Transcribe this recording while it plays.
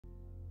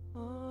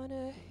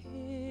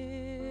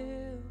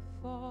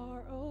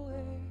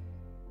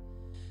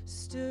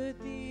stood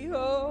the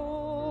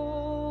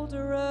old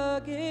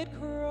rugged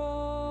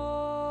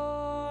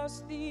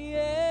cross, the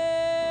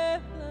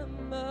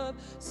emblem of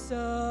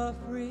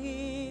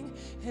suffering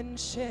and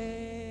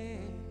shame.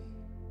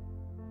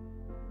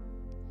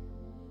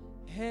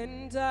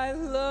 And I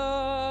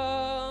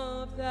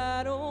love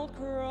that old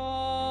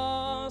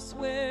cross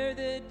where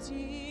the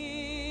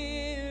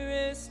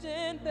dearest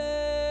and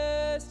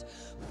best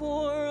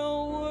for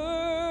a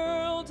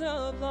world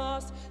of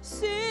lost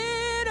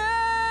sinners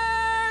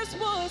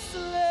was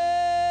slain.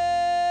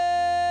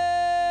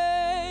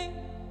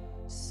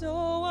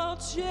 So I'll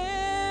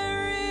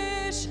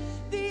cherish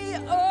the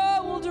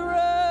old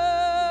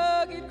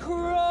rugged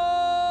cross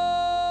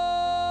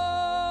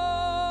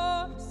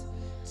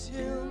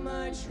till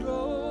my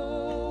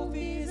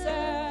trophies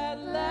at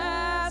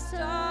last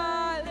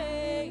I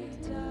lay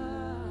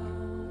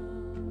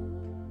down.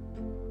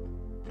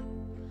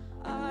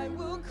 I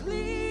will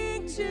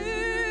cling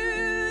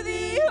to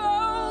the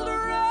old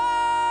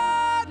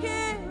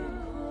rugged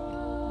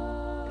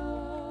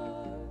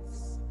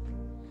cross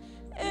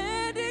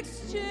and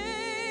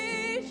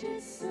exchange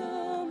it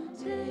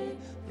someday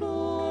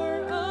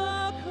for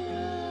a crown.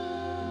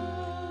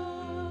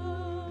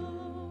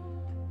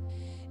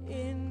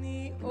 In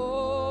the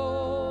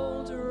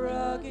old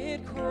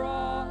rugged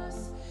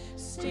cross,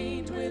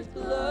 stained with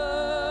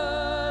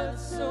blood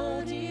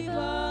so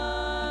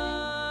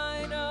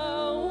divine,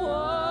 a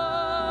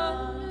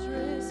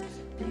wondrous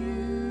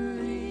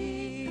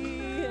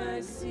beauty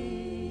I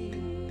see.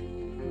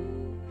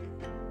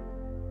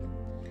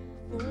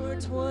 For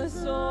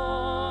 'twas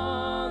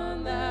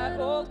on that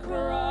old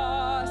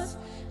cross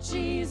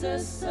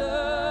Jesus suffered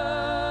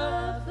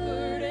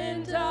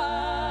and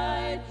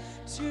died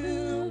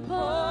to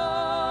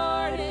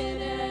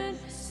pardon and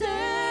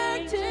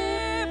sanctify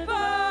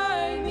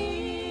me.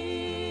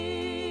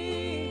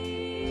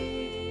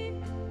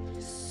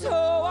 So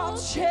I'll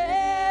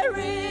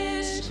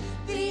cherish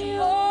the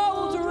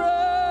old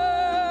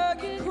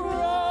rugged cross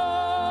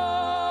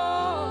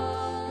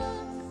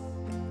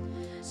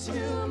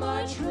till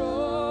my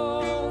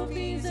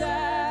trophies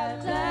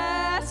at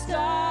last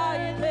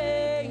I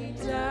lay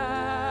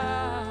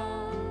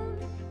down.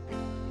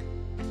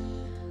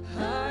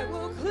 I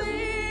will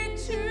cling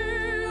to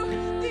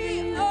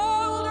the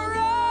old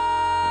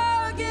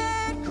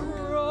rugged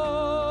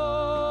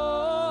cross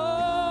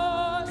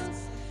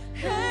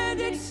and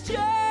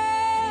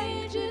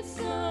exchange it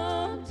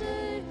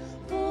someday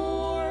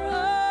for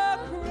a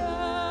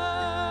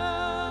crown.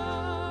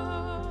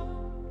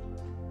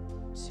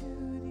 To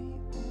the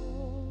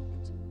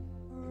old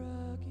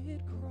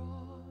rugged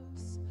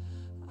cross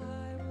I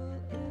will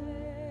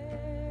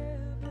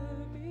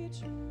ever be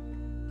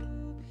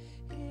true,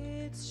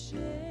 its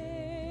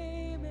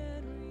shame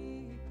and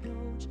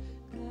reproach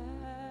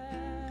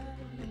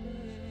gladly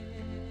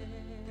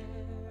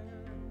bear.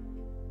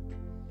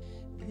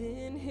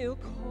 Then he'll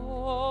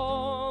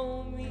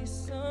call me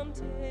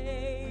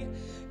someday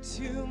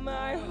to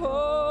my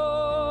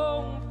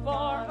home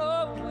far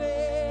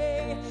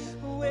away,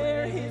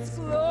 where his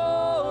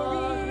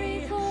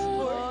glory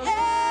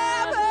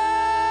forever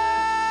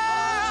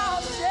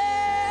I'll share.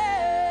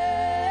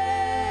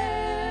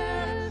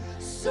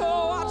 So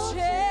I'll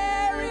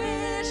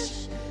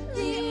cherish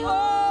the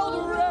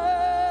old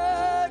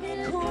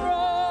rugged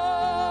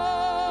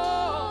cross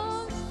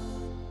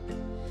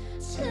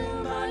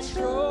till my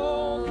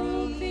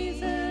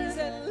trophies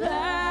at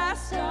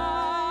last I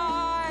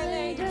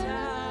lay down.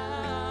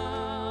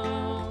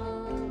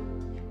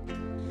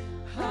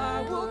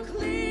 I will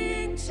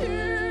cling to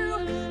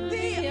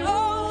the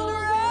old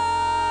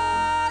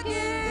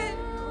rugged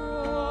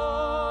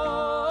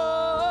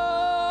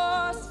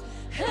cross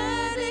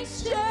and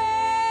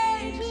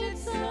exchange it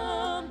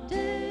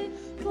someday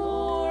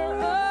for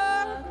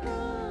a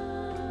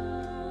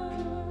crown.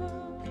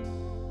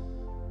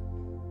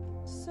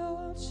 So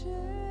I'll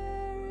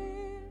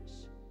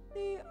cherish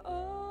the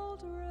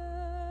old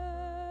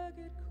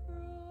rugged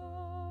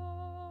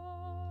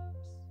cross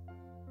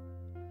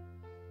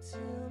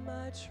till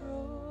my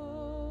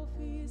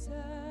trophies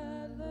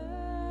at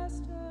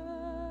last